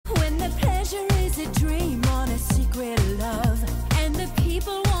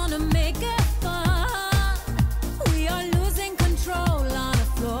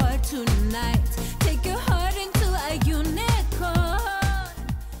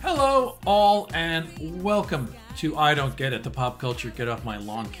Hello, all, and welcome to I Don't Get It, the Pop Culture Get Off My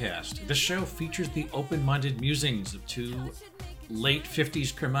Lawn cast. This show features the open-minded musings of two late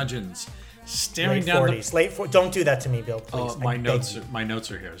 50s curmudgeons staring down 40s. Don't do that to me, Bill, please. Oh, my notes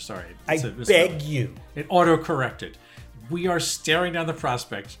are here. Sorry. I beg you. It auto-corrected. We are staring down the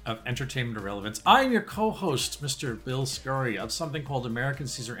prospect of entertainment irrelevance. I am your co-host, Mr. Bill Scurry, of something called American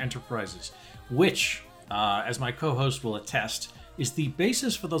Caesar Enterprises, which, as my co-host will attest, is the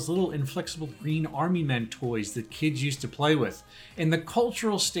basis for those little inflexible green army men toys that kids used to play with in the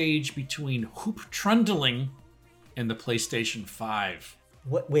cultural stage between hoop trundling and the PlayStation 5.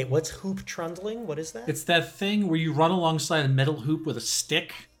 Wait, what's hoop trundling? What is that? It's that thing where you run alongside a metal hoop with a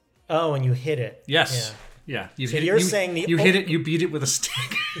stick. Oh, and you hit it. Yes. Yeah. You hit it, you beat it with a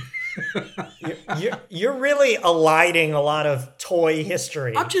stick. You're really eliding a lot of toy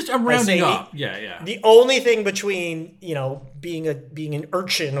history. I'm rounding up. Yeah. The only thing between, being an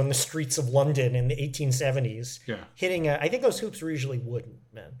urchin on the streets of London in the 1870s, hitting I think those hoops were usually wooden,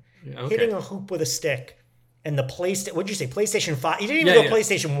 man. Yeah, okay. Hitting a hoop with a stick. And the what'd you say? PlayStation 5? You didn't even go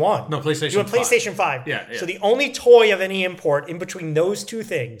PlayStation 1. No, PlayStation 5. You went PlayStation 5. Yeah. So the only toy of any import in between those two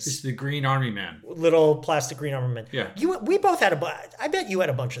things is the Green Army Man. Little plastic Green Army Man. Yeah. We both had I bet you had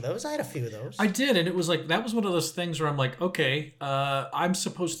a bunch of those. I had a few of those. I did, and it was like, that was one of those things where I'm like, okay, I'm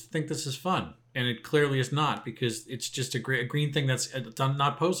supposed to think this is fun. And it clearly is not, because it's just a green thing that's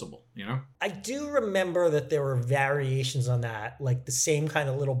not posable, I do remember that there were variations on that, like the same kind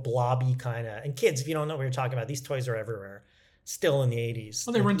of little blobby kind of. And kids, if you don't know what you're talking about, these toys are everywhere. Still in the 80s.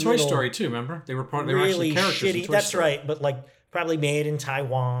 Well, they were in Toy Story too, remember? They were actually characters in Toy Story. That's right, but like probably made in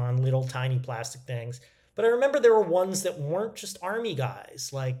Taiwan, little tiny plastic things. But I remember there were ones that weren't just army guys.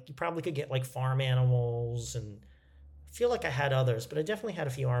 Like you probably could get like farm animals, and I feel like I had others, but I definitely had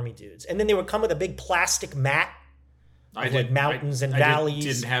a few army dudes. And then they would come with a big plastic mat. Mountains and valleys.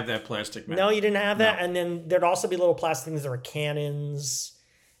 Didn't have that plastic mat. No, you didn't have that. No. And then there'd also be little plastic things that were cannons.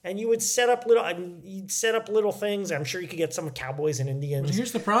 And you would set up little things. I'm sure you could get some cowboys and Indians. But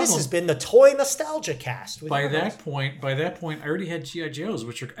here's the problem. This has been the toy nostalgia cast. By that point, I already had G.I. Joes,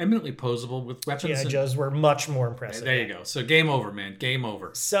 which are eminently posable with weapons. G.I. Joes were much more impressive. There you go. So game over, man. Game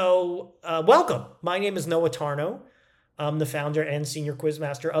over. So welcome. My name is Noah Tarnow. I'm the founder and senior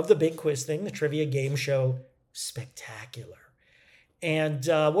quizmaster of The Big Quiz Thing, the trivia game show Spectacular. And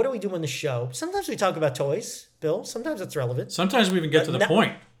what do we do on the show? Sometimes we talk about toys, Bill. Sometimes it's relevant. Sometimes we even get to the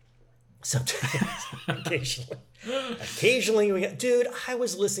point. Sometimes, occasionally we get. Dude, I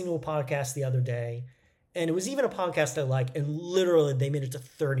was listening to a podcast the other day, and it was even a podcast I like, and literally they made it to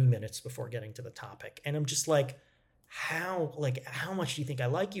 30 minutes before getting to the topic. And I'm just like, how much do you think I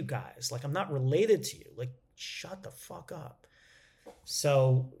like you guys? Like, I'm not related to you. Like, shut the fuck up.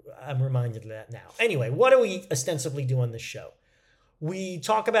 So I'm reminded of that now. Anyway, what do we ostensibly do on this show? We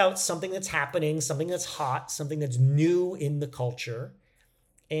talk about something that's happening, something that's hot, something that's new in the culture,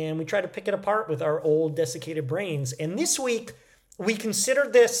 and we try to pick it apart with our old desiccated brains. And this week, we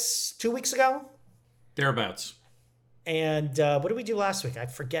considered this 2 weeks ago. Thereabouts. And what did we do last week? I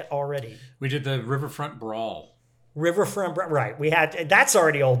forget already. We did the Riverfront Brawl. Right. We had, that's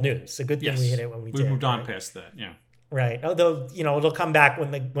already old news. A good thing we hit it when we did. We moved on past that, yeah. Right. Although, it'll come back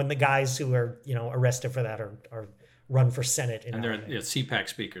when the guys who are, arrested for that are run for Senate. And they're CPAC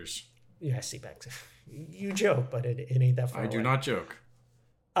speakers. Yeah, CPAC. You joke, but it ain't that far I do not joke.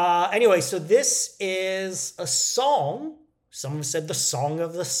 Anyway, so this is a song. Someone said the song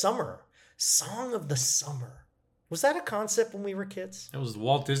of the summer. Song of the summer. Was that a concept when we were kids? That was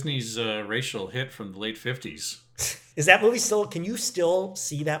Walt Disney's racial hit from the late 50s. Is that movie still... Can you still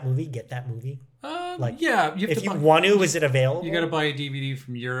see that movie? Get that movie? Yeah. If you want to, is it available? You got to buy a DVD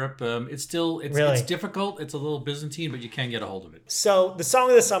from Europe. It's difficult. It's a little Byzantine, but you can get a hold of it. So the song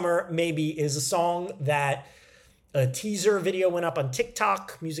of the summer maybe is a song that a teaser video went up on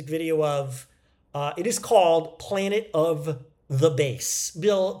TikTok, music video of. It is called Planet of the Bass.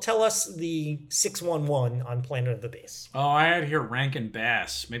 Bill, tell us the 611 on Planet of the Bass. Oh, I had here Rankin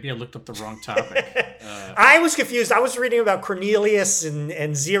Bass. Maybe I looked up the wrong topic. I was confused. I was reading about Cornelius and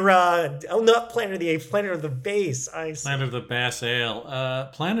Zira. Oh, not Planet of the Apes, Planet of the Bass. Planet of the Bass Ale.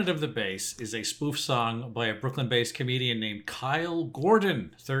 Planet of the Bass is a spoof song by a Brooklyn-based comedian named Kyle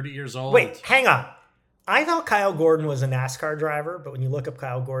Gordon, 30 years old. Wait, hang on. I thought Kyle Gordon was a NASCAR driver, but when you look up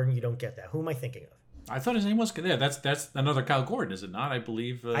Kyle Gordon, you don't get that. Who am I thinking of? I thought his name was... Yeah, that's another Kyle Gordon, is it not? I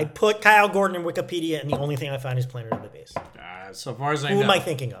believe... I put Kyle Gordon in Wikipedia, and the only thing I found is Planet of the Bass. So far as I know... Who am I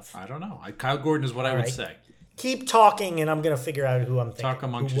thinking of? I don't know. Kyle Gordon is what I would say. Keep talking, and I'm gonna figure out who I'm thinking. Talk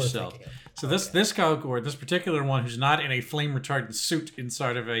amongst who we're yourself. thinking of. So this Kyle Gordon, this particular one who's not in a flame retardant suit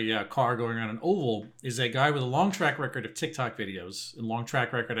inside of a car going around an oval, is a guy with a long track record of TikTok videos. And long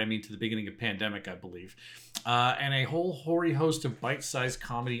track record, I mean to the beginning of pandemic, I believe, and a whole hoary host of bite-sized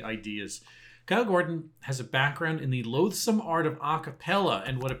comedy ideas. Kyle Gordon has a background in the loathsome art of a cappella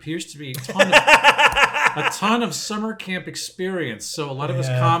and what appears to be a ton of summer camp experience. So a lot of his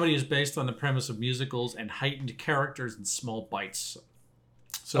comedy is based on the premise of musicals and heightened characters and small bites.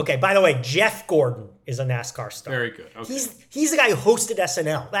 So, okay, by the way, Jeff Gordon is a NASCAR star. Very good. Okay. He's the guy who hosted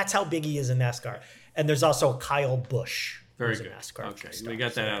SNL. That's how big he is in NASCAR. And there's also Kyle Busch. Very good. Okay, we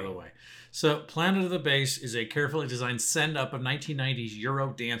got that out of the way. So, Planet of the Bass is a carefully designed send-up of 1990s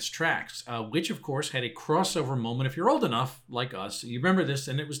Euro dance tracks, which, of course, had a crossover moment. If you're old enough, like us, you remember this,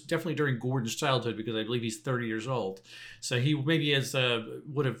 and it was definitely during Gordon's childhood, because I believe he's 30 years old. So he maybe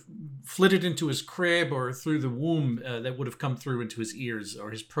would have flitted into his crib or through the womb that would have come through into his ears,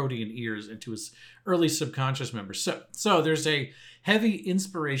 or his protean ears, into his early subconscious members. So there's a heavy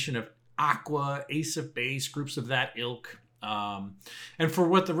inspiration of Aqua, Ace of Base, groups of that ilk. And for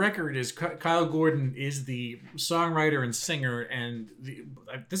what the record is, Kyle Gordon is the songwriter and singer, and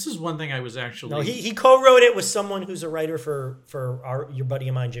this is one thing I was actually... No, he co-wrote it with someone who's a writer for your buddy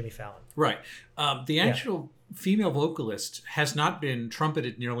of mine, Jimmy Fallon. Right. The actual female vocalist has not been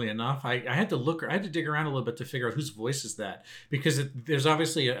trumpeted nearly enough. I had to dig around a little bit to figure out whose voice is that, because there's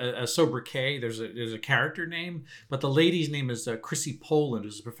obviously a sobriquet, there's a character name, but the lady's name is Chrissy Poland,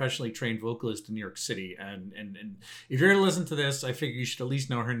 who's a professionally trained vocalist in New York City. And if you're going to listen to this, I figure you should at least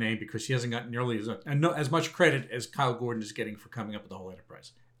know her name, because she hasn't gotten nearly as much credit as Kyle Gordon is getting for coming up with the whole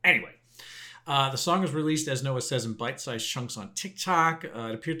enterprise. Anyway. The song was released, as Noah says, in bite-sized chunks on TikTok.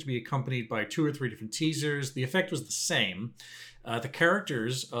 It appeared to be accompanied by 2 or 3 different teasers. The effect was the same. The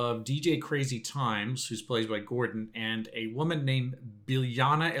characters of DJ Crazy Times, who's played by Gordon, and a woman named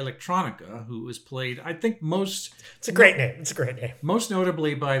Biljana Electronica, who is played, I think, It's a great name. Most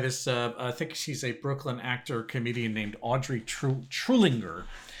notably by this, I think she's a Brooklyn actor-comedian named Audrey Trulinger.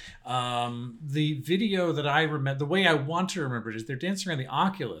 The video that I remember, the way I want to remember it, is they're dancing around the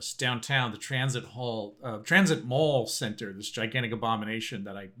Oculus downtown, the Transit Mall Center, this gigantic abomination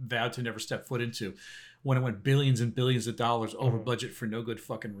that I vowed to never step foot into, when it went billions and billions of dollars over budget for no good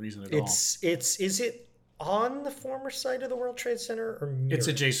fucking reason at all. Is it on the former site of the World Trade Center, or near It's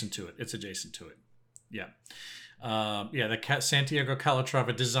adjacent to it. Yeah. The Santiago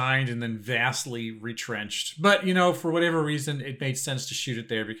Calatrava designed and then vastly retrenched. But, for whatever reason, it made sense to shoot it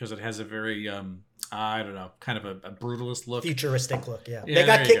there, because it has a very, I don't know, kind of a brutalist look. Futuristic look, yeah.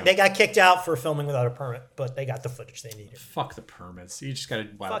 Yeah, they got kicked out for filming without a permit, but they got the footage they needed. Fuck the permits. You just got to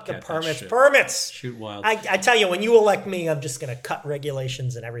wildcat Fuck the that shit. permits. Shoot wild. I tell you, when you elect me, I'm just going to cut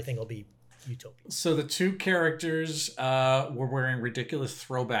regulations and everything will be utopian. So the 2 characters were wearing ridiculous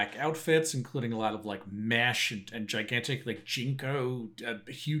throwback outfits, including a lot of like mesh and gigantic like Jinko,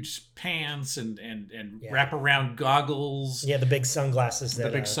 huge pants and wraparound goggles. Yeah, the big sunglasses.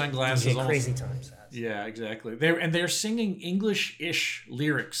 DJ Crazy Times has. Yeah, exactly. They're singing English-ish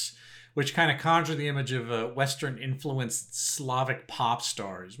lyrics, which kind of conjure the image of Western-influenced Slavic pop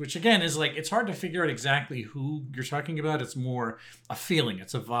stars, which again is like, it's hard to figure out exactly who you're talking about. It's more a feeling,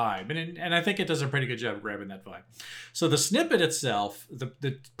 it's a vibe, and I think it does a pretty good job of grabbing that vibe. So the snippet itself, the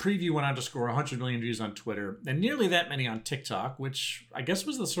preview went on to score 100 million views on Twitter and nearly that many on TikTok, which I guess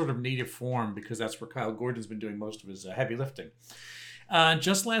was the sort of native form, because that's where Kyle Gordon's been doing most of his heavy lifting.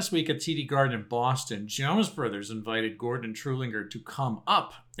 Just last week at TD Garden in Boston, Jonas Brothers invited Gordon and Trulinger to come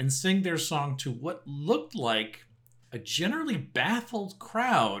up and sing their song to what looked like a generally baffled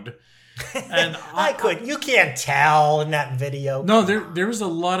crowd. And you can't tell in that video. No, there was a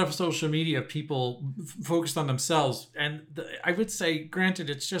lot of social media people focused on themselves. And I would say, granted,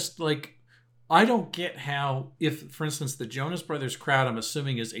 it's just like, I don't get how, if, for instance, the Jonas Brothers crowd, I'm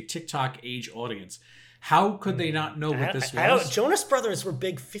assuming, is a TikTok age audience, how could they not know what this was? Jonas Brothers were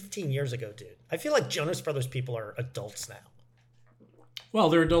big 15 years ago, dude. I feel like Jonas Brothers people are adults now. Well,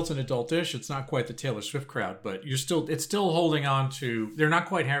 they're adults and adult-ish. It's not quite the Taylor Swift crowd, but it's still holding on to, they're not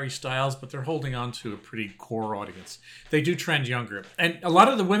quite Harry Styles, but they're holding on to a pretty core audience. They do trend younger. And a lot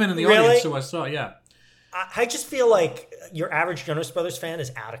of the women in the audience who I saw, yeah. I just feel like your average Jonas Brothers fan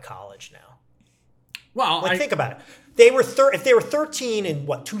is out of college now. Well, think about it. If they were 13 in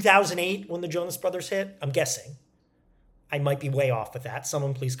 2008 when the Jonas Brothers hit, I'm guessing. I might be way off with that.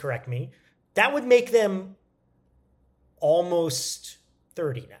 Someone please correct me. That would make them almost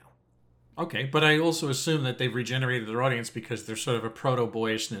 30 now. Okay, but I also assume that they've regenerated their audience because there's sort of a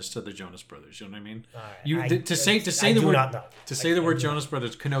proto-boyishness to the Jonas Brothers. You know what I mean? To say the word Jonas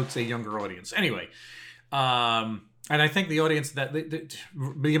Brothers connotes a younger audience. Anyway, And I think the audience the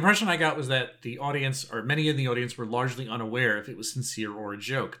impression I got was that the audience, or many in the audience, were largely unaware if it was sincere or a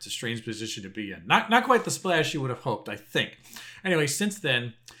joke. It's a strange position to be in. Not quite the splash you would have hoped, I think. Anyway, since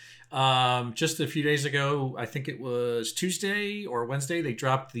then, just a few days ago, I think it was Tuesday or Wednesday, they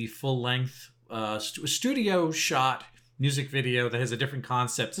dropped the full-length studio shot music video that has a different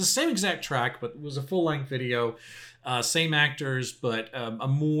concept. It's the same exact track, but it was a full-length video. Same actors, but a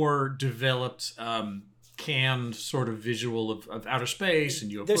more developed, canned sort of visual of outer space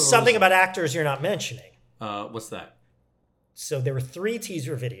and UFOs. There's something about actors you're not mentioning. What's that? So there were 3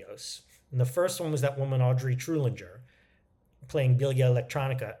 teaser videos. And the first one was that woman, Audrey Trulinger, playing Billia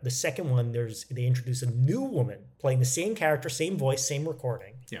Electronica. The second one, they introduce a new woman playing the same character, same voice, same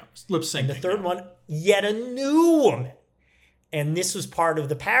recording. Yeah, lip sync. And the third one, yet a new woman. And this was part of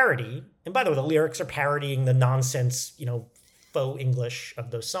the parody. And by the way, the lyrics are parodying the nonsense, faux English of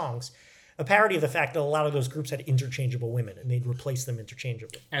those songs. A parody of the fact that a lot of those groups had interchangeable women, and they'd replace them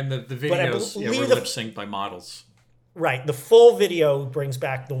interchangeably. And the videos were lip synced by models. Right. The full video brings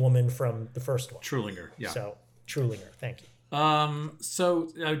back the woman from the first one. Trulinger, yeah. So, Trulinger, thank you.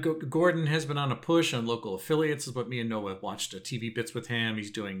 Gordon has been on a push on local affiliates. Is what me and Noah watched TV bits with him.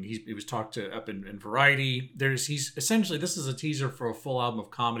 He was talked to up in Variety. He's essentially, this is a teaser for a full album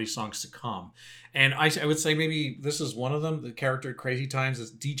of comedy songs to come. And I would say maybe this is one of them. The character Crazy Times,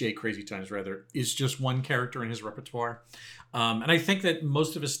 DJ Crazy Times rather, is just one character in his repertoire. And I think that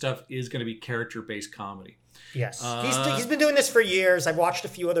most of his stuff is going to be character-based comedy. Yes. He's been doing this for years. I've watched a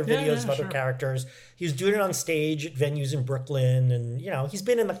few other videos of other characters. He was doing it on stage at venues in Brooklyn. And, he's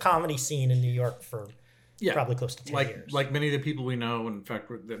been in the comedy scene in New York for probably close to 10 years. Like many of the people we know. In fact,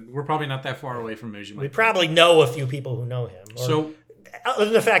 we're probably not that far away from him. We probably know a few people who know him. Other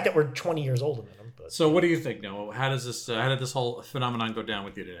than the fact that we're 20 years older than him. But. So what do you think, Noah? How did this whole phenomenon go down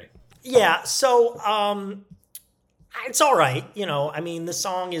with you today? Yeah, so it's all right. The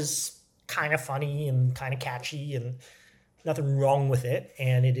song is kind of funny and kind of catchy and nothing wrong with it.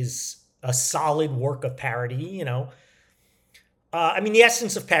 And it is a solid work of parody, the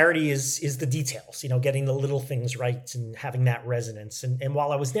essence of parody is the details, getting the little things right and having that resonance. And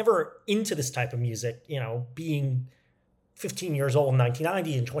while I was never into this type of music, being 15 years old in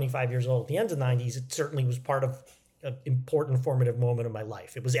 1990 and 25 years old at the end of the 90s, it certainly was part of an important formative moment of my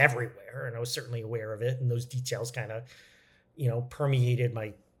life. It was everywhere, and I was certainly aware of it. And those details kind of, permeated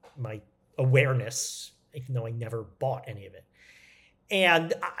my awareness, even though I never bought any of it.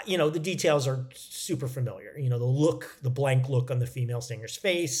 And, the details are super familiar. The blank look on the female singer's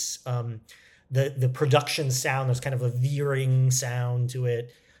face, the production sound, there's kind of a veering sound to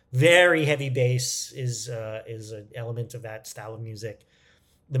it. Very heavy bass is an element of that style of music.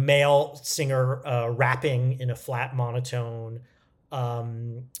 The male singer rapping in a flat monotone.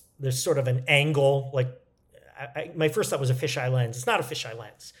 There's sort of an angle, like my first thought was a fisheye lens. It's not a fisheye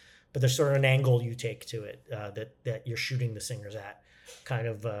lens, but there's sort of an angle you take to it that you're shooting the singers at, kind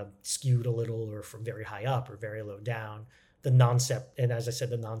of skewed a little, or from very high up or very low down. The nonsense, and as I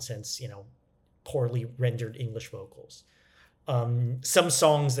said, the nonsense, poorly rendered English vocals. Some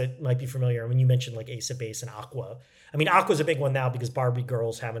songs that might be familiar. You mentioned like Ace of Base and Aqua. Aqua's a big one now because Barbie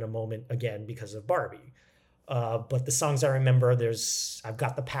Girl's having a moment again because of Barbie. But the songs I remember, there's I've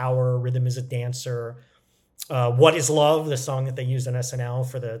Got the Power, Rhythm is a Dancer, What is Love, the song that they used on SNL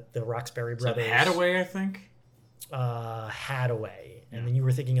for the Roxbury Brothers. Hadaway, I think. Hadaway. And then you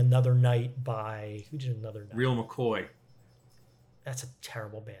were thinking Another Night by, who did Another Night? Real McCoy. That's a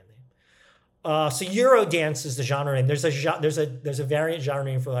terrible band name. So Euro dance is the genre name. There's a variant genre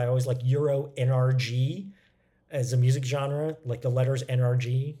name for that. I always like Euro NRG as a music genre, like the letters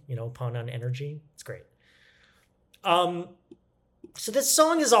NRG, pun on energy. It's great. So this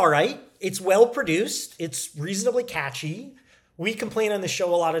song is all right. It's well produced. It's reasonably catchy. We complain on the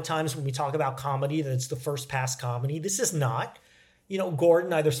show a lot of times when we talk about comedy that it's the first pass comedy. This is not.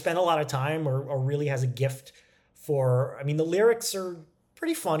 Gordon either spent a lot of time or really has a gift for, the lyrics are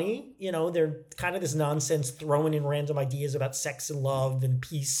pretty funny. They're kind of this nonsense throwing in random ideas about sex and love and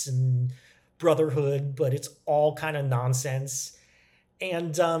peace and brotherhood, but it's all kind of nonsense.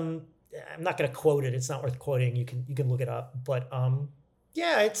 And I'm not going to quote it. It's not worth quoting. You can look it up. But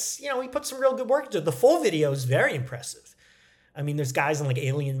it's, he put some real good work into it. The full video is very impressive. There's guys in like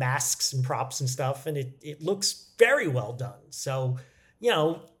alien masks and props and stuff, and it looks very well done. So,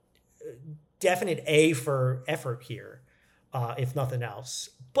 definite A for effort here. If nothing else.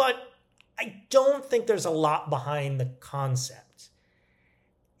 But I don't think there's a lot behind the concept.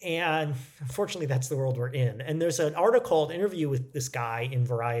 And unfortunately, that's the world we're in. And there's an interview with this guy in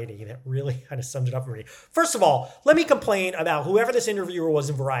Variety that really kind of summed it up for me. First of all, let me complain about whoever this interviewer was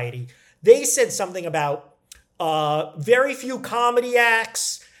in Variety. They said something about very few comedy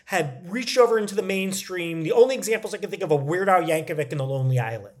acts had reached over into the mainstream. The only examples I can think of are Weird Al Yankovic and The Lonely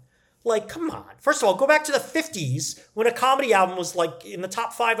Island. Like, come on. First of all, go back to the 50s when a comedy album was like in the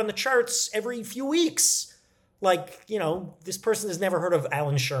top 5 on the charts every few weeks. Like, this person has never heard of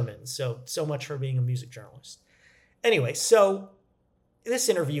Alan Sherman. So much for being a music journalist. Anyway, so this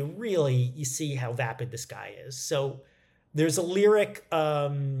interview, really, you see how vapid this guy is. So there's a lyric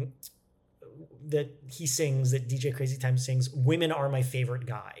that he sings, that DJ Crazy Time sings, "Women are my favorite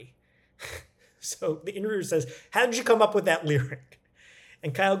guy." So the interviewer says, "How did you come up with that lyric?"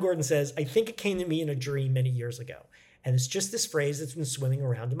 And Kyle Gordon says, "I think it came to me in a dream many years ago. And it's just this phrase that's been swimming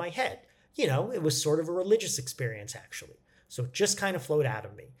around in my head. It was sort of a religious experience, actually. So it just kind of flowed out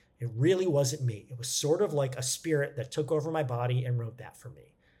of me. It really wasn't me. It was sort of like a spirit that took over my body and wrote that for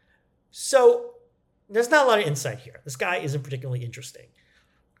me." So there's not a lot of insight here. This guy isn't particularly interesting.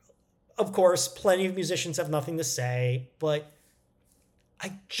 Of course, plenty of musicians have nothing to say, but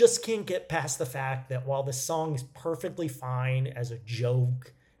I just can't get past the fact that while this song is perfectly fine as a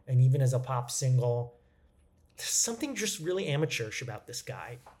joke and even as a pop single, there's something just really amateurish about this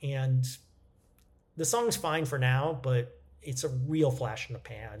guy. And the song's fine for now, but it's a real flash in the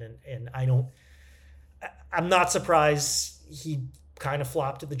pan. And I'm not surprised he kind of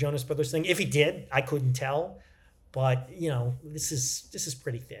flopped at the Jonas Brothers thing. If he did, I couldn't tell. But, this is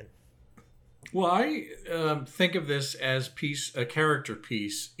pretty thin. Well, I think of this as a character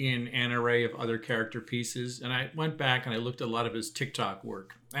piece in an array of other character pieces. And I went back and I looked at a lot of his TikTok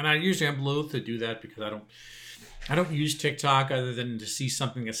work. And I usually am loath to do that because I don't use TikTok other than to see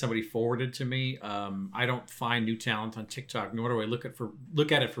something that somebody forwarded to me. I don't find new talent on TikTok, nor do I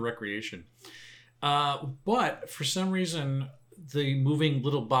look at it for recreation. But for some reason, the moving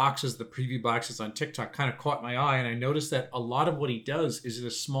little boxes, the preview boxes on TikTok kind of caught my eye. And I noticed that a lot of what he does is in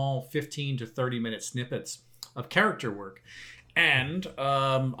a small 15 to 30 minute snippets of character work. And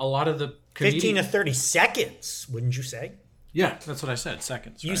a lot of the 15 to 30 seconds, wouldn't you say? Yeah, that's what I said.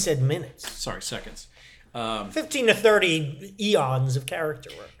 Seconds. You said minutes. Sorry, seconds. 15 to 30 eons of character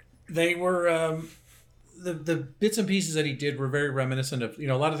work. They were... The bits and pieces that he did were very reminiscent of,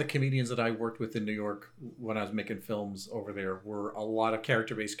 a lot of the comedians that I worked with in New York when I was making films over there were a lot of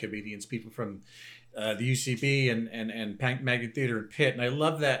character-based comedians, people from the UCB and Magnet Theater and Pitt. And I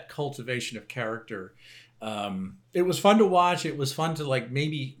love that cultivation of character. It was fun to watch. It was fun to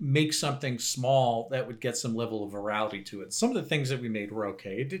maybe make something small that would get some level of virality to it. Some of the things that we made were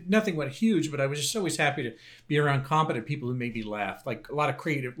okay. Nothing went huge, but I was just always happy to be around competent people who made me laugh. Like a lot of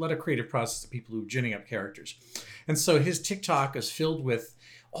creative process of people who are ginning up characters. And so his TikTok is filled with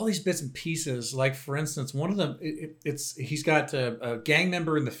all these bits and pieces. Like, for instance, one of them, he's got a gang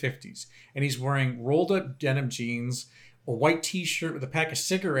member in the 50s, and he's wearing rolled up denim jeans, a white t-shirt with a pack of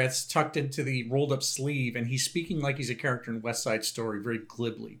cigarettes tucked into the rolled up sleeve, and he's speaking like he's a character in West Side Story very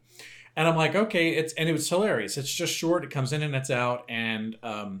glibly. And I'm like, okay, it was hilarious. It's just short, it comes in and it's out, and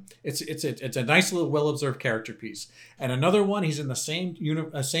it's a nice little well-observed character piece. And another one, he's in the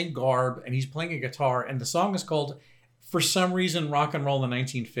same garb, and he's playing a guitar, and the song is called For Some Reason Rock and Roll in the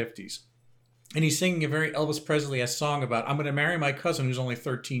 1950s. And he's singing a very Elvis Presley-esque song about, I'm going to marry my cousin who's only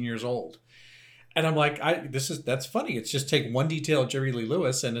 13 years old. And I'm like, that's funny. It's just take one detail of Jerry Lee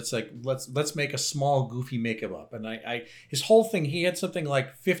Lewis, and it's like let's make a small goofy makeup up. And his whole thing, he had something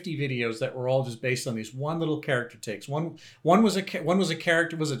like 50 videos that were all just based on these one little character takes. One was a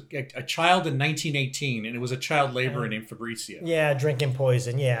character was a child in 1918, and it was a child laborer named Fabrizio. Yeah, drinking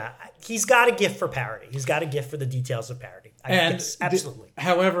poison. Yeah, he's got a gift for parody. He's got a gift for the details of parody. Absolutely.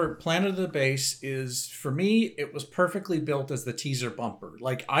 However, Planet of the Bass is, for me, it was perfectly built as the teaser bumper.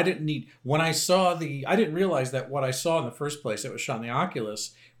 Like, I didn't realize that what I saw in the first place that was shot in the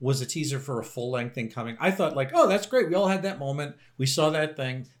Oculus was a teaser for a full-length thing coming. I thought, oh, that's great. We all had that moment. We saw that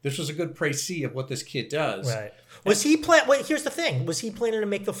thing. This was a good précis of what this kid does. Right. Here's the thing. Was he planning to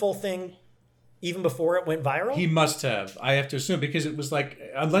make the full thing even before it went viral? He must have. I have to assume, because it was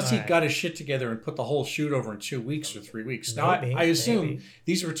unless he got his shit together and put the whole shoot over in 2 weeks or 3 weeks. Now, I assume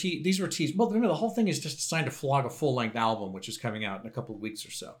these were teased. Well, remember, the whole thing is just designed to flog a full-length album, which is coming out in a couple of weeks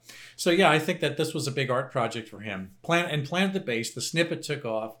or so. So, yeah, I think that this was a big art project for him. Planet the Bass, the snippet took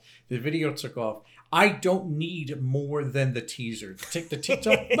off, the video took off. I don't need more than the teaser. Take the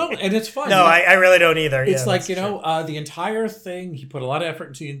TikTok. No, and it's fun. No, I really don't either. It's the entire thing, he put a lot of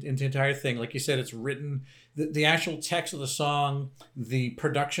effort into the entire thing. Like you said, it's written, the actual text of the song, the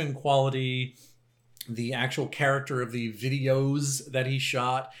production quality, the actual character of the videos that he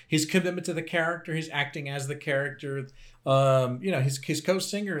shot, his commitment to the character, his acting as the character, his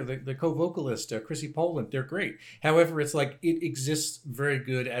co-singer, the co-vocalist, Chrissy Poland, they're great. However, it's like it exists very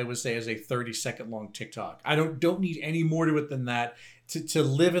good, I would say, as a 30-second long TikTok. I don't need any more to it than that to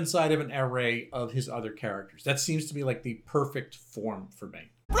live inside of an array of his other characters. That seems to be like the perfect form for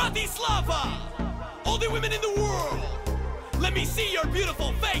me. Bratislava! All the women in the world! Let me see your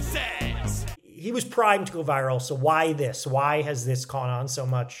beautiful faces! He was primed to go viral, so why this? Why has this gone on so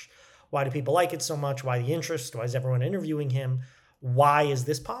much? Why do people like it so much? Why the interest? Why is everyone interviewing him? Why is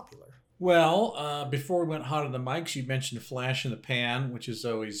this popular? Well, before we went hot on the mics, you mentioned flash in the pan, which is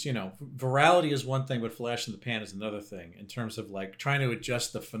always, virality is one thing, but flash in the pan is another thing in terms of like trying to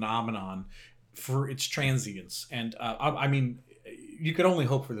adjust the phenomenon for its transience. And I mean, you could only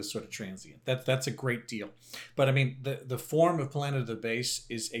hope for this sort of transient. That's a great deal. But I mean, the form of Planet of the Bass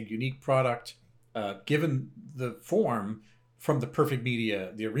is a unique product, given the form from the perfect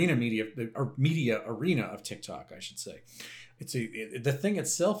media, the media arena of TikTok, I should say. The thing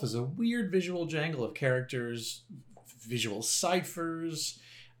itself is a weird visual jangle of characters, visual ciphers,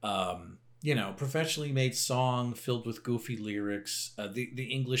 professionally made song filled with goofy lyrics, the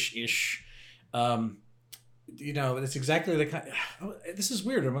English-ish. It's exactly the kind. This is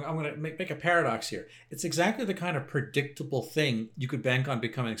weird. I'm going to make a paradox here. It's exactly the kind of predictable thing you could bank on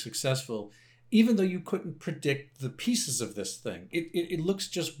becoming successful, even though you couldn't predict the pieces of this thing. It looks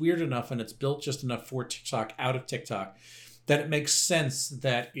just weird enough, and it's built just enough for TikTok, out of TikTok, that it makes sense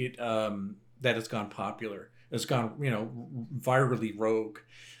that it's gone popular. It's gone, virally rogue.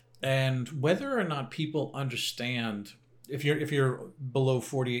 And whether or not people understand, if you're below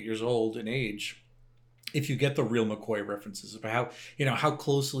 48 years old in age, if you get the real McCoy references about how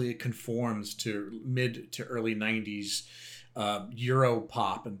closely it conforms to mid to early 90s Euro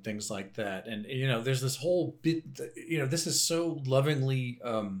pop and things like that. And, there's this whole bit, this is so lovingly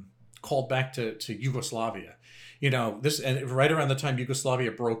called back to Yugoslavia. And right around the time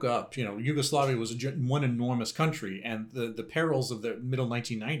Yugoslavia broke up, Yugoslavia was one enormous country, and the perils of the middle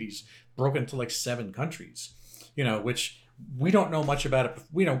 1990s broke into like 7 countries, which we don't know much about it.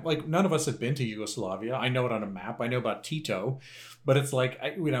 None of us have been to Yugoslavia. I know it on a map. I know about Tito, but it's like,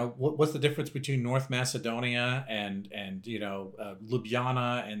 what's the difference between North Macedonia and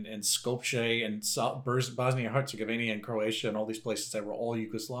Ljubljana and Skopje and Bosnia-Herzegovina and Croatia and all these places that were all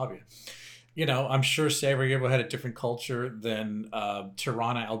Yugoslavia? I'm sure Sarajevo had a different culture than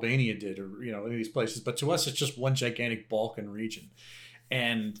Tirana, Albania did, or, any of these places. But to us, it's just one gigantic Balkan region.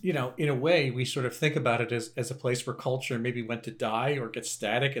 And, in a way, we sort of think about it as a place where culture maybe went to die or get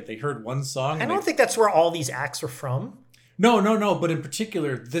static. If they heard one song. I don't think that's where all these acts are from. No. But in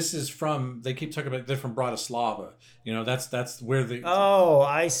particular, this is from, they keep talking about, they're from Bratislava. That's where the... Oh,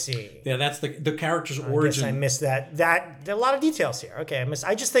 I see. Yeah, that's the character's origin. I missed that. There are a lot of details here. Okay,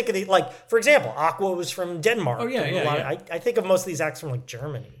 I just think of the, for example, Aqua was from Denmark. Oh, yeah. I think of most of these acts from,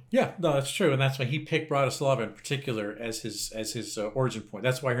 Germany. Yeah, no, that's true. And that's why he picked Bratislava in particular as his origin point.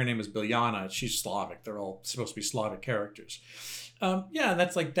 That's why her name is Biljana. She's Slavic. They're all supposed to be Slavic characters.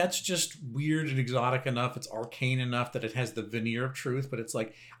 That's just weird and exotic enough. It's arcane enough that it has the veneer of truth. But it's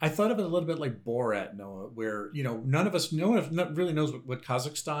like, I thought of it a little bit like Borat, Noah, where, no one really knows what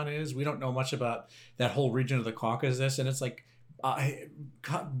Kazakhstan is. We don't know much about that whole region of the Caucasus. And it's like,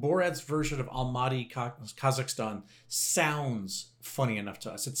 Borat's version of Almaty, Kazakhstan sounds funny enough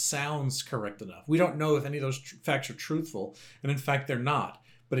to us. It sounds correct enough. We don't know if any of those facts are truthful. And in fact, they're not.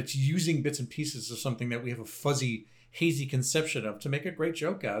 But it's using bits and pieces of something that we have a fuzzy, hazy conception of to make a great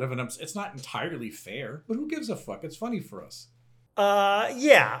joke out of. And it's not entirely fair, but who gives a fuck? It's funny for us.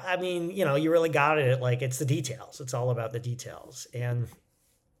 Yeah. I mean, you really got it. It's the details. It's all about the details. And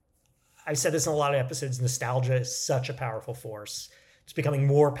I've said this in a lot of episodes, nostalgia is such a powerful force. It's becoming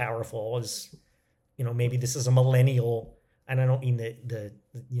more powerful as, maybe this is a millennial, and I don't mean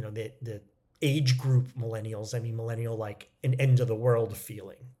the age group millennials. I mean, millennial, like an end of the world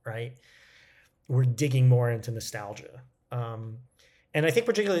feeling, right? We're digging more into nostalgia. And I think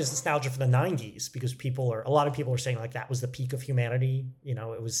particularly it's nostalgia for the 90s, because a lot of people are saying that was the peak of humanity.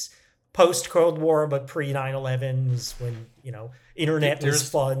 It was post Cold War, but pre 9/11 was when, internet was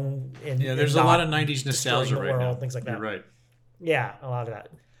fun. There's a lot of 90s nostalgia right now. Things like that. You're right. Yeah, a lot of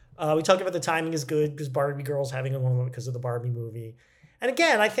that. We talked about the timing is good because Barbie Girl's having a moment because of the Barbie movie. And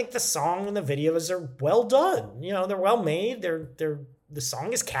again, I think the song and the videos are well done. They're well made. The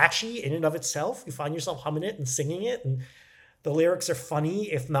song is catchy in and of itself. You find yourself humming it and singing it, and the lyrics are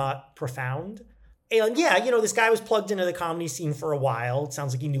funny, if not profound. And yeah, this guy was plugged into the comedy scene for a while. It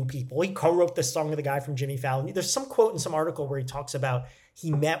sounds like he knew people. He co-wrote this song with a guy from Jimmy Fallon. There's some quote in some article where he talks about he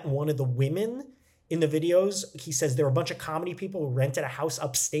met one of the women in the videos, he says there were a bunch of comedy people who rented a house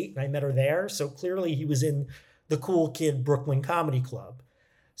upstate, and I met her there. So clearly he was in the cool kid Brooklyn Comedy Club.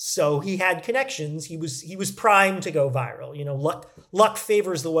 So he had connections. He was primed to go viral. You know, luck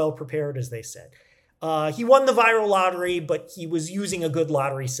favors the well prepared, as they said. He won the viral lottery, but he was using a good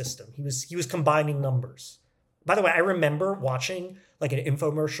lottery system. He was combining numbers. By the way, I remember watching like an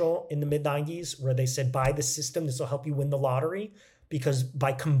infomercial in the mid-90s where they said, buy the system, this will help you win the lottery, because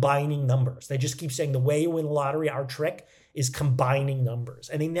by combining numbers. They just keep saying the way you win the lottery, our trick is combining numbers.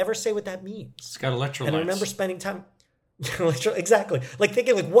 And they never say what that means. It's got electrolytes. And I remember spending time... Exactly. Like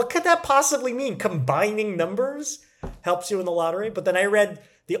thinking, like, what could that possibly mean? Combining numbers helps you in the lottery. But then I read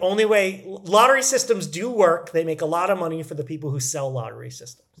the only way lottery systems do work, they make a lot of money for the people who sell lottery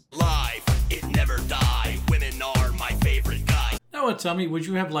systems. Life, it never die. Women are my favorite guy. Now, tell me, would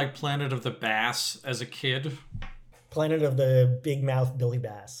you have like Planet of the Bass as a kid? Planet of the Big Mouth Billy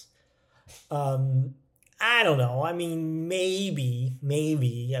Bass. I don't know. I mean,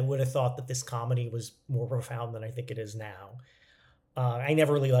 maybe I would have thought that this comedy was more profound than I think it is now. I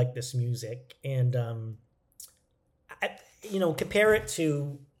never really liked this music. And, compare it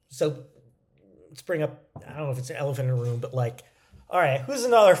to, so let's bring up, I don't know if it's an elephant in the room, but like, all right, who's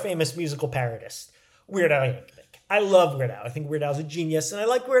another famous musical parodist? Weird Al Yankovic. I love Weird Al. I think Weird Al's a genius, and I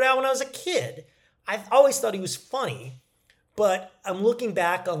liked Weird Al when I was a kid. I've always thought he was funny. But I'm looking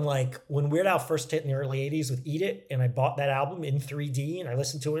back on like when Weird Al first hit in the early 80s with Eat It, and I bought that album in 3D and I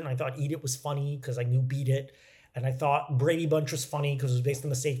listened to it and I thought Eat It was funny because I knew Beat It. And I thought Brady Bunch was funny because it was based on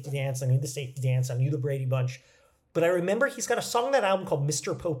the Safety Dance. I knew the Safety Dance. I knew the Brady Bunch. But I remember he's got a song on that album called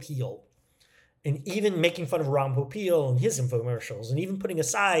Mr. Popeil. And even making fun of Ron Popeil and his infomercials, and even putting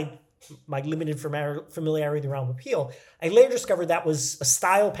aside my limited familiarity with Ron Popeil, I later discovered that was a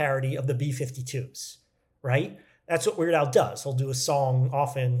style parody of the B-52s, right? That's what Weird Al does. He'll do a song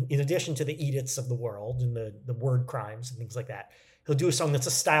often, in addition to the Eat Its of the world and the word crimes and things like that. He'll do a song that's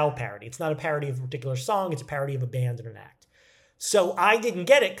a style parody. It's not a parody of a particular song. It's a parody of a band and an act. So I didn't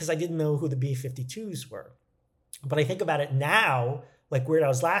get it because I didn't know who the B-52s were. But I think about it now, like Weird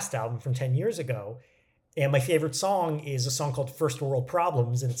Al's last album from 10 years ago, and my favorite song is a song called First World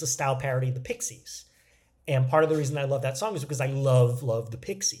Problems, and it's a style parody of the Pixies. And part of the reason I love that song is because I love the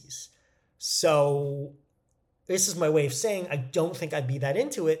Pixies. So this is my way of saying I don't think I'd be that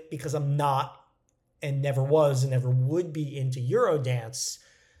into it because I'm not and never was and never would be into Eurodance.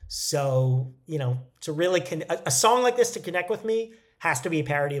 So, to really a song like this to connect with me has to be a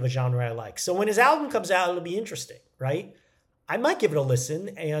parody of a genre I like. So when his album comes out, it'll be interesting, right? I might give it a listen.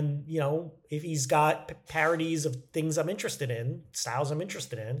 And, if he's got parodies of things I'm interested in, styles I'm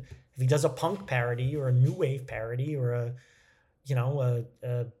interested in, if he does a punk parody or a new wave parody or a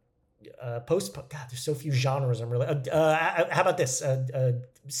post-punk, God, there's so few genres I'm really, how about this, a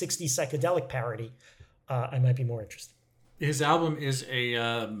 60s psychedelic parody, I might be more interested. His album is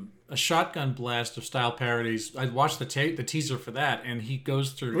a shotgun blast of style parodies. I watched the teaser for that, and he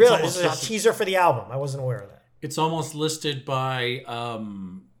goes through... Really? This is a teaser for the album. I wasn't aware of that. It's almost listed by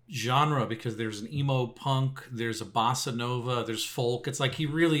genre because there's an emo punk, there's a bossa nova, there's folk. It's like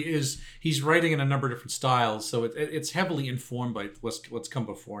he's writing in a number of different styles, so it's heavily informed by what's come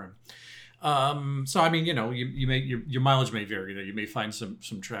before him. So I mean, you may your mileage may vary. You may find some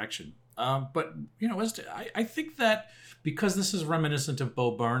traction. But I think that because this is reminiscent of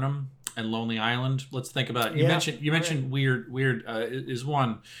Bo Burnham and Lonely Island, let's think about it. You mentioned Weird is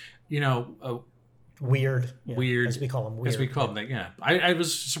one. Weird, as we call him. Weird, as we call him. Yeah, I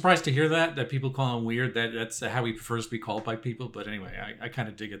was surprised to hear that people call him weird. That's how he prefers to be called by people. But anyway, I kind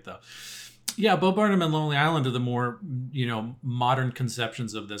of dig it though. Yeah, Bo Burnham and Lonely Island are the more modern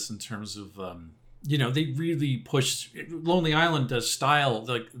conceptions of this in terms of they really push. Lonely Island does style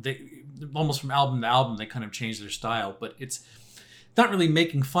like they almost from album to album they kind of change their style, but it's not really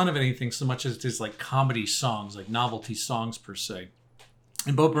making fun of anything so much as it is like comedy songs, like novelty songs per se.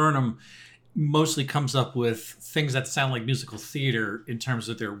 And Bo Burnham mostly comes up with things that sound like musical theater in terms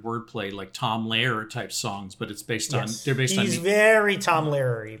of their wordplay, like Tom Lehrer type songs, but it's based on He's very Tom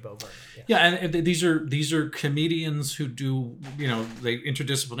Lehrer-y, Bo Burnham. Yeah, and these are comedians who do they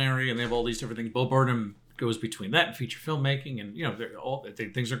interdisciplinary and they have all these different things. Bo Burnham goes between that and feature filmmaking,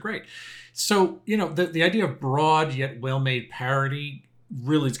 and things are great. So the idea of broad yet well made parody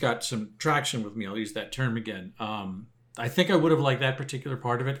really's got some traction with me. I'll use that term again. I think I would have liked that particular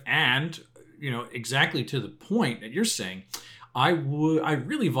part of it, and exactly to the point that you're saying, I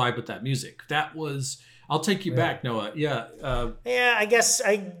really vibe with that music. That was I'll take you back, Noah. Yeah. Yeah, I guess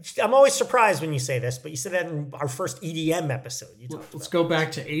I'm always surprised when you say this, but you said that in our first EDM episode. Let's go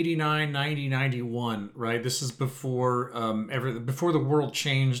back to 89, 90, 91, right? This is before before the world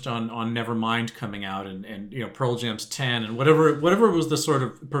changed on Nevermind coming out and Pearl Jam's 10 and whatever was the sort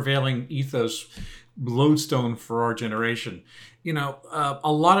of prevailing ethos lodestone for our generation.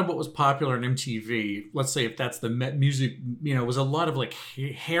 A lot of what was popular on MTV, let's say if that's the music, was a lot of like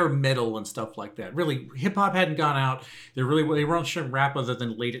hair metal and stuff like that. Really, hip hop hadn't gone out. They weren't showing rap other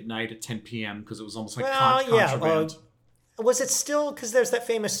than late at night at 10 p.m. because it was almost like contraband. Was it still, because there's that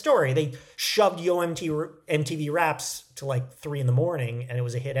famous story, they shoved MTV Raps to like 3 a.m. and it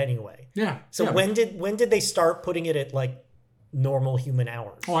was a hit anyway. Yeah. So when did they start putting it at like normal human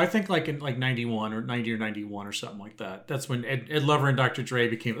hours? Oh, I think like in like 91 or 90 or 91 or something like that. That's when Ed Lover and Dr. Dre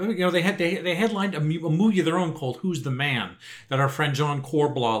became, they headlined a movie of their own called Who's the Man, that our friend John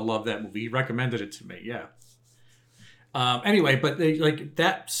Corblaw loved that movie. He recommended it to me. Yeah. Anyway, but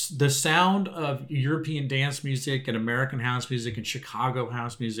that's the sound of European dance music and American house music and Chicago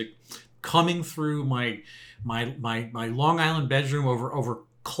house music coming through my Long Island bedroom over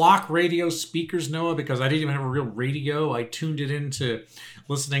clock radio speakers, Noah, because I didn't even have a real radio. I tuned it into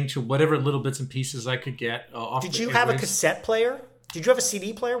listening to whatever little bits and pieces I could get off. Did you have a cassette player? Did you have a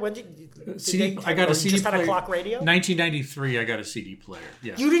CD player? When I got a CD just player. Had a clock radio? 1993, I got a CD player.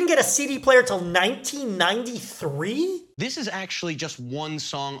 Yeah. You didn't get a CD player till 1993? This is actually just one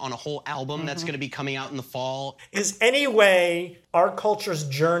song on a whole album that's going to be coming out in the fall. Is any way our culture's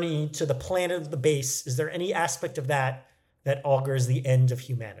journey to the planet of the bass, is there any aspect of that augurs the end of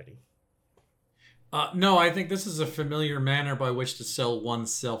humanity? No, I think this is a familiar manner by which to sell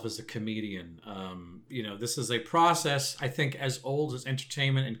oneself as a comedian. This is a process, I think, as old as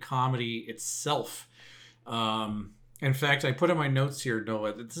entertainment and comedy itself. In fact, I put in my notes here,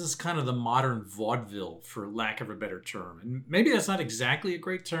 Noah, that this is kind of the modern vaudeville, for lack of a better term. And maybe that's not exactly a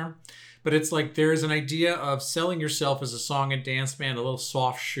great term, but it's like there's an idea of selling yourself as a song and dance band, a little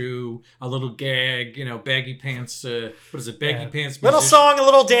soft shoe, a little gag, baggy pants. Baggy pants? Little song, a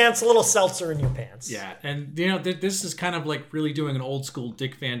little dance, a little seltzer in your pants. Yeah, and this is kind of like really doing an old school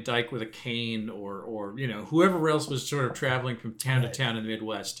Dick Van Dyke with a cane, or whoever else was sort of traveling from town to town in the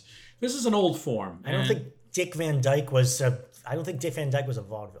Midwest. This is an old form. I don't think Dick Van Dyke was a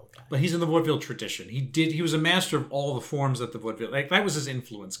vaudeville guy. But he's in the vaudeville tradition. He was a master of all the forms that the vaudeville, that was his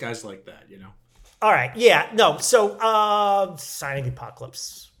influence, guys like that, All right, yeah, no, so, Signing the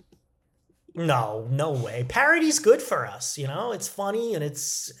Apocalypse. No way. Parody's good for us, It's funny, and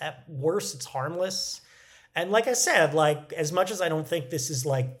it's, at worst, it's harmless. And like I said, like, as much as I don't think this is,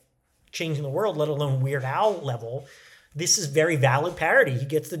 like, changing the world, let alone Weird Al level, this is very valid parody. He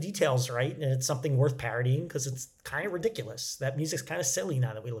gets the details right, and it's something worth parodying because it's kind of ridiculous. That music's kind of silly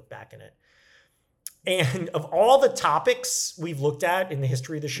now that we look back in it. And of all the topics we've looked at in the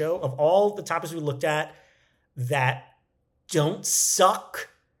history of the show, of all the topics we looked at that don't suck,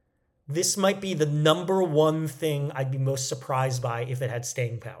 this might be the number one thing I'd be most surprised by if it had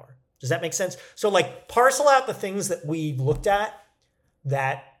staying power. Does that make sense? So like parcel out the things that we've looked at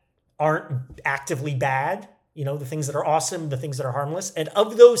that aren't actively bad, the things that are awesome, the things that are harmless. And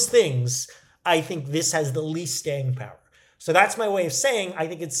of those things, I think this has the least staying power. So that's my way of saying I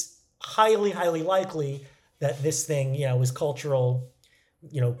think it's highly, highly likely that this thing, is cultural,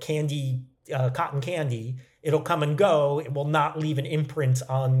 candy, cotton candy. It'll come and go. It will not leave an imprint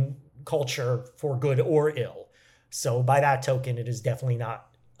on culture for good or ill. So by that token, it is definitely not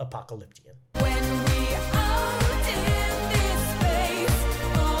apocalyptian.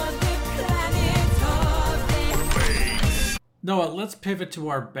 Noah, let's pivot to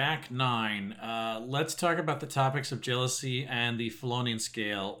our back nine. Let's talk about the topics of jealousy and the Felonian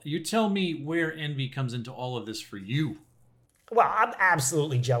scale. You tell me where envy comes into all of this for you. Well, I'm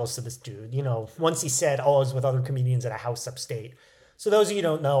absolutely jealous of this dude. Once he said, I was with other comedians at a house upstate. So those of you who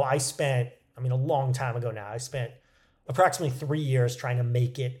don't know, a long time ago now, I spent approximately 3 years trying to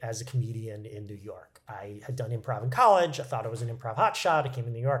make it as a comedian in New York. I had done improv in college. I thought I was an improv hotshot. I came to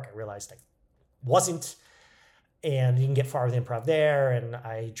New York. I realized I wasn't. And you can get far with improv there. And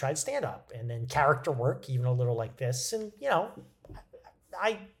I tried stand-up and then character work, even a little like this. And,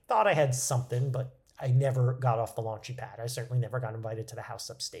 I thought I had something, but I never got off the launchy pad. I certainly never got invited to the house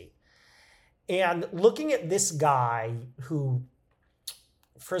upstate. And looking at this guy who,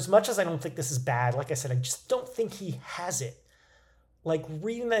 for as much as I don't think this is bad, like I said, I just don't think he has it. Like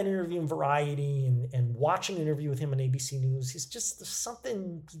reading that interview in Variety and watching an interview with him on ABC News, there's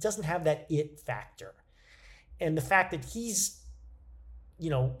something, he doesn't have that it factor. And the fact that he's,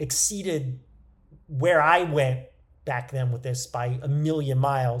 exceeded where I went back then with this by a million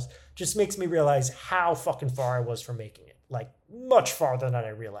miles just makes me realize how fucking far I was from making it. Like, much farther than I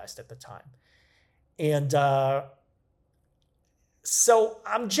realized at the time. And so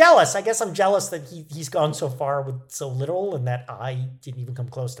I'm jealous. I guess I'm jealous that he's gone so far with so little and that I didn't even come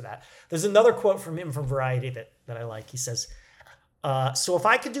close to that. There's another quote from him from Variety that I like. He says, so if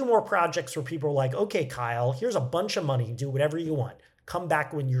I could do more projects where people are like, okay, Kyle, here's a bunch of money, do whatever you want. Come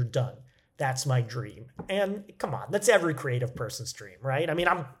back when you're done. That's my dream. And come on, that's every creative person's dream, right? I mean,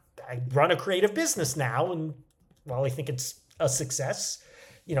 I run a creative business now, and while I think it's a success,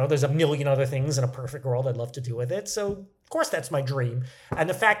 there's a million other things in a perfect world I'd love to do with it. So of course that's my dream. And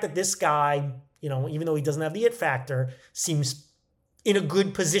the fact that this guy, even though he doesn't have the it factor, seems in a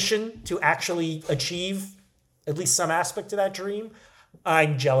good position to actually achieve at least some aspect of that dream,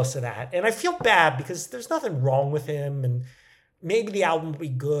 I'm jealous of that. And I feel bad because there's nothing wrong with him, and maybe the album will be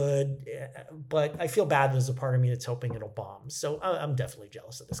good, but I feel bad there's a part of me that's hoping it'll bomb. So I'm definitely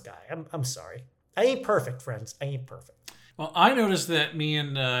jealous of this guy. I'm sorry. I ain't perfect, friends. I ain't perfect. Well, I noticed that me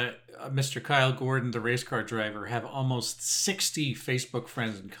and Mr. Kyle Gordon, the race car driver, have almost 60 Facebook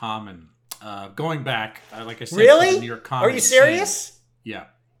friends in common. Going back, like I said, really? to the New York comedy Are you serious? Scene. Yeah.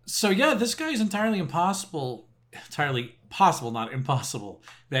 So yeah, this guy is entirely possible, not impossible,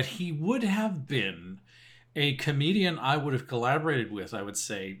 that he would have been a comedian I would have collaborated with, I would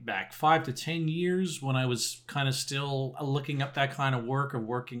say, back 5 to 10 years when I was kind of still looking up that kind of work, or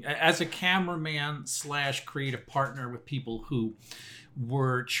working as a cameraman / creative partner with people who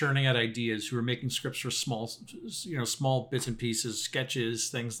were churning out ideas, who were making scripts for small bits and pieces, sketches,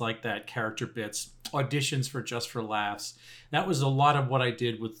 things like that, character bits, auditions for Just for Laughs. That was a lot of what I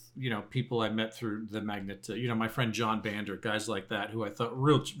did with, people I met through the Magnet, my friend John Bander, guys like that, who I thought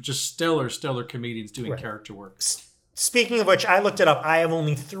just stellar comedians doing character work. Speaking of which, I looked it up. I have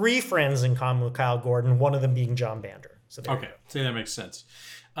only 3 friends in common with Kyle Gordon, one of them being John Bander. So okay, see, that makes sense.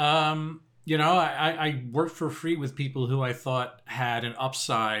 I worked for free with people who I thought had an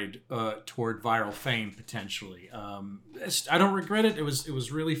upside toward viral fame potentially. I don't regret it. It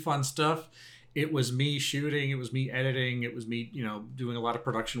was really fun stuff. It was me shooting. It was me editing. It was me, doing a lot of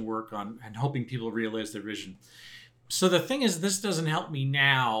production work on and hoping people realize their vision. So the thing is, this doesn't help me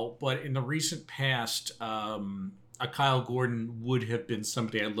now, but in the recent past, a Kyle Gordon would have been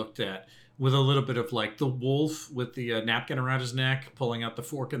somebody I looked at with a little bit of like the wolf with the napkin around his neck, pulling out the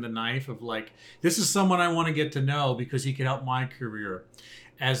fork and the knife of like, this is someone I want to get to know because he could help my career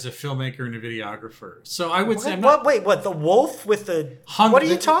as a filmmaker and a videographer. So I would say, what? The wolf with the? What are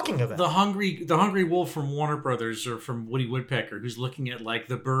you talking about? The hungry wolf from Warner Brothers or from Woody Woodpecker, who's looking at like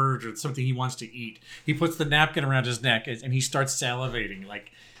the bird or something he wants to eat. He puts the napkin around his neck and he starts salivating.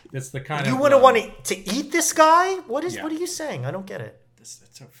 Like that's the kind you of. You wouldn't want to eat this guy? What are you saying? I don't get it.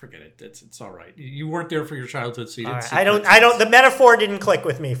 Forget it. It's all right. You weren't there for your childhood, so you didn't. Right. I don't. The metaphor didn't click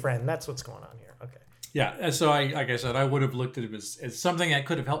with me, friend. That's what's going on here. Okay. Yeah, and so like I said, I would have looked at him as something that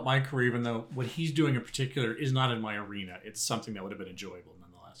could have helped my career, even though what he's doing in particular is not in my arena. It's something that would have been enjoyable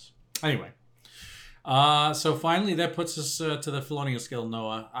nonetheless. Anyway, so finally that puts us to the Felonious scale,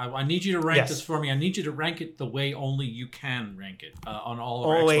 Noah. I need you to rank this for me. I need you to rank it the way only you can rank it on all of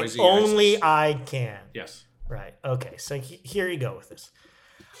our XYZ. Only I can. Yes. Right. Okay. So here you go with this.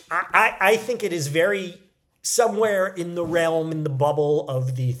 I think it is very somewhere in the realm, in the bubble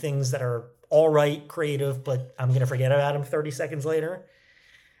of the things that are all right, creative, but I'm going to forget about them 30 seconds later.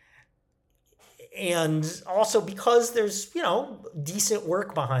 And also because there's, decent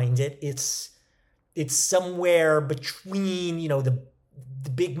work behind it, it's somewhere between, the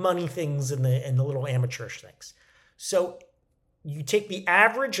big money things and the little amateurish things. So you take the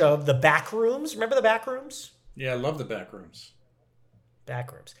average of the Backrooms. Remember the Backrooms? Yeah, I love the Backrooms.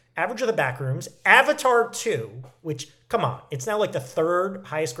 Backrooms. Average of the Backrooms. Avatar 2, which, come on, it's now like the 3rd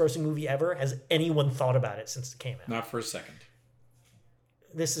highest grossing movie ever. Has anyone thought about it since it came out? Not for a second.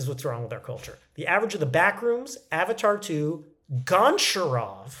 This is what's wrong with our culture. The average of the Backrooms, Avatar 2,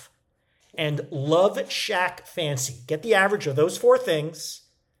 Goncharov, and Love Shack Fancy. Get the average of those 4 things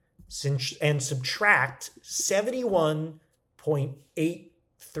and subtract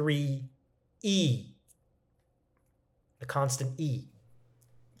 71.83 E. The constant E.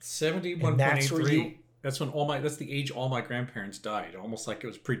 71.83. That's that's the age all my grandparents died. Almost like it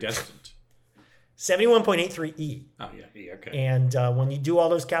was predestined. 71.83 E. Oh yeah, E. Okay. And when you do all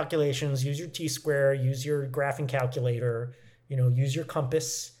those calculations, use your T-square, use your graphing calculator, use your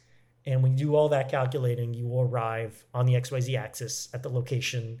compass, and when you do all that calculating, you will arrive on the XYZ axis at the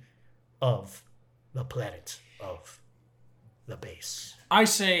location of the planet of the base. I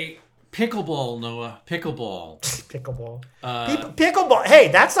say Pickleball, Noah. Pickleball. Pickleball. Pickleball. Hey,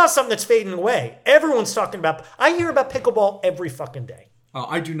 that's not something that's fading away. Everyone's talking about. I hear about pickleball every fucking day. Oh,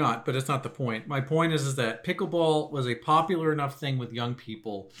 I do not, but it's not the point. My point is that pickleball was a popular enough thing with young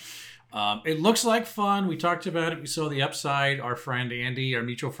people. It looks like fun. We talked about it. We saw the upside. Our friend Andy, our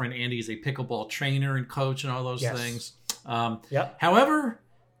mutual friend Andy, is a pickleball trainer and coach and all those things. Yep. However,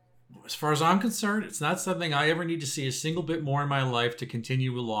 as far as I'm concerned, it's not something I ever need to see a single bit more in my life to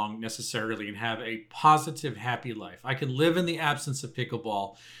continue along necessarily and have a positive, happy life. I can live in the absence of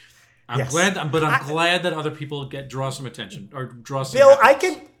pickleball. I'm glad that other people draw some attention or draw some. Bill, I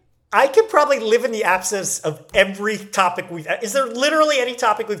can probably live in the absence of every topic we've. Is there literally any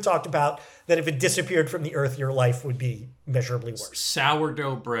topic we've talked about that if it disappeared from the earth, your life would be measurably worse?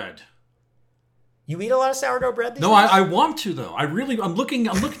 Sourdough bread. You eat a lot of sourdough bread these days? No, I want to though. I'm looking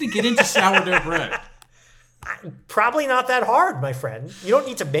to get into sourdough bread. Probably not that hard, my friend. You don't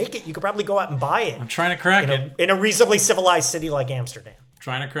need to make it. You could probably go out and buy it. I'm trying to crack it in a reasonably civilized city like Amsterdam.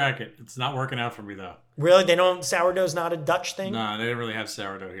 Trying to crack it. It's not working out for me though. Really? Sourdough's not a Dutch thing? No, they don't really have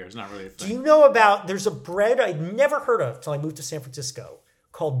sourdough here. It's not really a thing. Do you know there's a bread I'd never heard of until I moved to San Francisco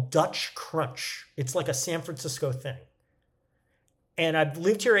called Dutch Crunch. It's like a San Francisco thing. And I've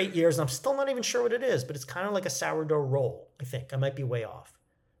lived here 8 years and I'm still not even sure what it is, but it's kind of like a sourdough roll, I think. I might be way off.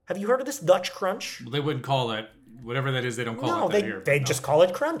 Have you heard of this Dutch Crunch? Well, they wouldn't call that, whatever that is, they don't call it that here. They just call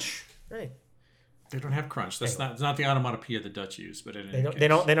it Crunch. Right. They don't have crunch. That's not the onomatopoeia the Dutch use, but they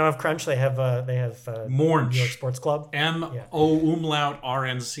don't have crunch. They have Mornch. New York Sports Club.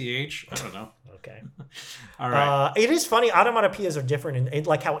 MOUMLAUT-RNCH. I don't know. Okay. All right. It is funny. Onomatopoeias are different, and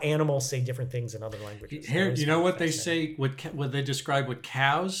like how animals say different things in other languages. Here, you know what they say? What they describe what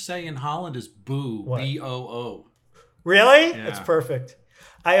cows say in Holland is boo. B-O-O. Really? Yeah. That's perfect.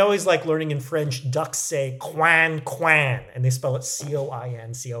 I always like learning in French. Ducks say quan, and they spell it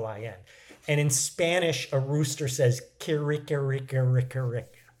C-O-I-N. And in Spanish, a rooster says kirikirikirikirikir.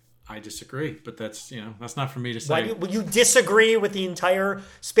 I disagree, but that's not for me to say. Will you disagree with the entire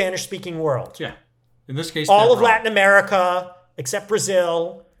Spanish-speaking world? Yeah. In this case, all of Latin America, except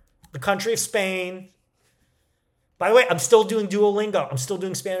Brazil, the country of Spain. By the way, I'm still doing Duolingo. I'm still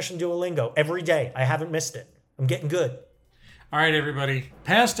doing Spanish and Duolingo every day. I haven't missed it. I'm getting good. All right, everybody.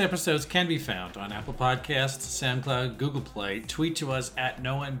 Past episodes can be found on Apple Podcasts, SoundCloud, Google Play. Tweet to us at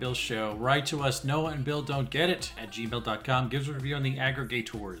Noah and Bill Show. Write to us, Noah and Bill Don't Get It at gmail.com. Give us a review on the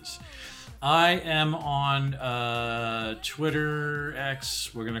aggregators. I am on Twitter,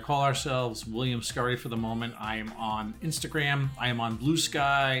 X. We're going to call ourselves William Scurry for the moment. I am on Instagram. I am on Blue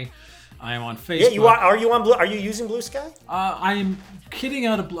Sky. I am on Facebook. Yeah, you are. Are you on Blue? Are you using Blue Sky? I am kidding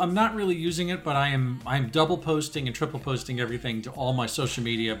out. I'm not really using it, but I'm double posting and triple posting everything to all my social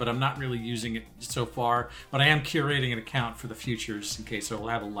media. But I'm not really using it so far. But I am curating an account for the futures in case I will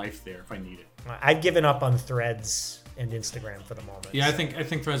have a life there if I need it. I've given up on Threads and Instagram for the moment. Yeah, so. I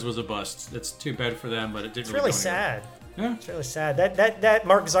think Threads was a bust. That's too bad for them, but it didn't. It's really sad. Yeah. It's really sad. That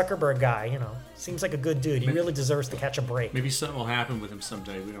Mark Zuckerberg guy, seems like a good dude. He really deserves to catch a break. Maybe something will happen with him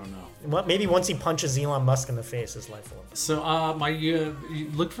someday. We don't know. Well, maybe once he punches Elon Musk in the face, his life will. So,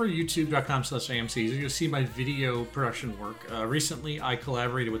 look for youtube.com/AMC. You'll see my video production work. Recently, I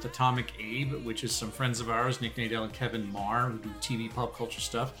collaborated with Atomic Abe, which is some friends of ours, Nick Nadell and Kevin Marr, who do TV pop culture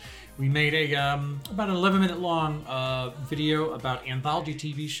stuff. We made about an 11-minute long video about anthology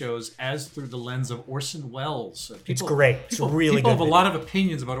TV shows as through the lens of Orson Welles. It's great. It's really people good. People have a lot of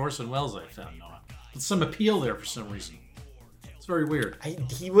opinions about Orson Welles, I found, Noah. There's some appeal there for some reason. It's very weird.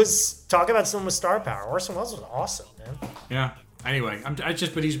 He was talking about someone with star power. Orson Welles was awesome, man. Yeah. Anyway,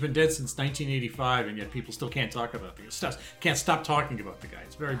 but he's been dead since 1985, and yet people still can't talk about the guy. Can't stop talking about the guy.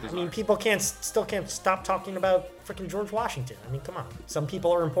 It's very bizarre. I mean, people still can't stop talking about freaking George Washington. I mean, come on. Some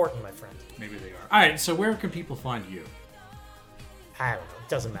people are important, my friend. Maybe they are. All right, so where can people find you? I don't know. It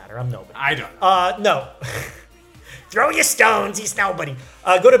doesn't matter. I'm nobody. I don't know. No. Throw your stones. He's nobody.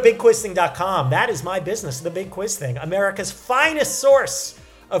 Go to BigQuizThing.com. That is my business, The Big Quiz Thing, America's finest source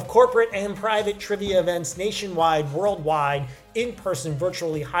of corporate and private trivia events nationwide, worldwide, in-person,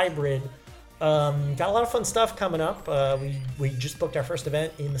 virtually, hybrid. Got a lot of fun stuff coming up. We just booked our first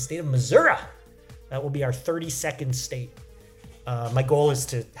event in the state of Missouri. That will be our 32nd state. My goal is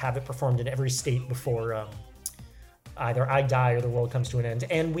to have it performed in every state before either I die or the world comes to an end.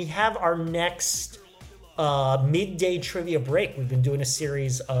 And we have our next midday trivia break. We've been doing a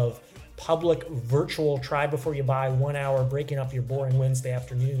series of public virtual try before you buy 1 hour breaking up your boring Wednesday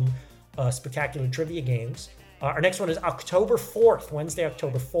afternoon spectacular trivia games. Our next one is October 4th, Wednesday,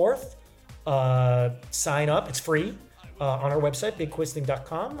 October 4th. Sign up. It's free on our website,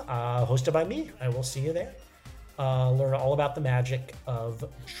 bigquizthing.com. Hosted by me. I will see you there. learn all about the magic of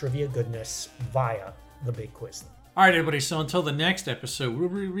trivia goodness via the big quiz. All right, everybody. So until the next episode, we'll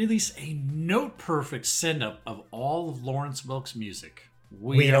release a note-perfect send-up of all of Lawrence Welk's music.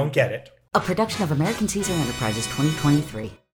 We don't get it. A production of American Caesar Enterprises 2023.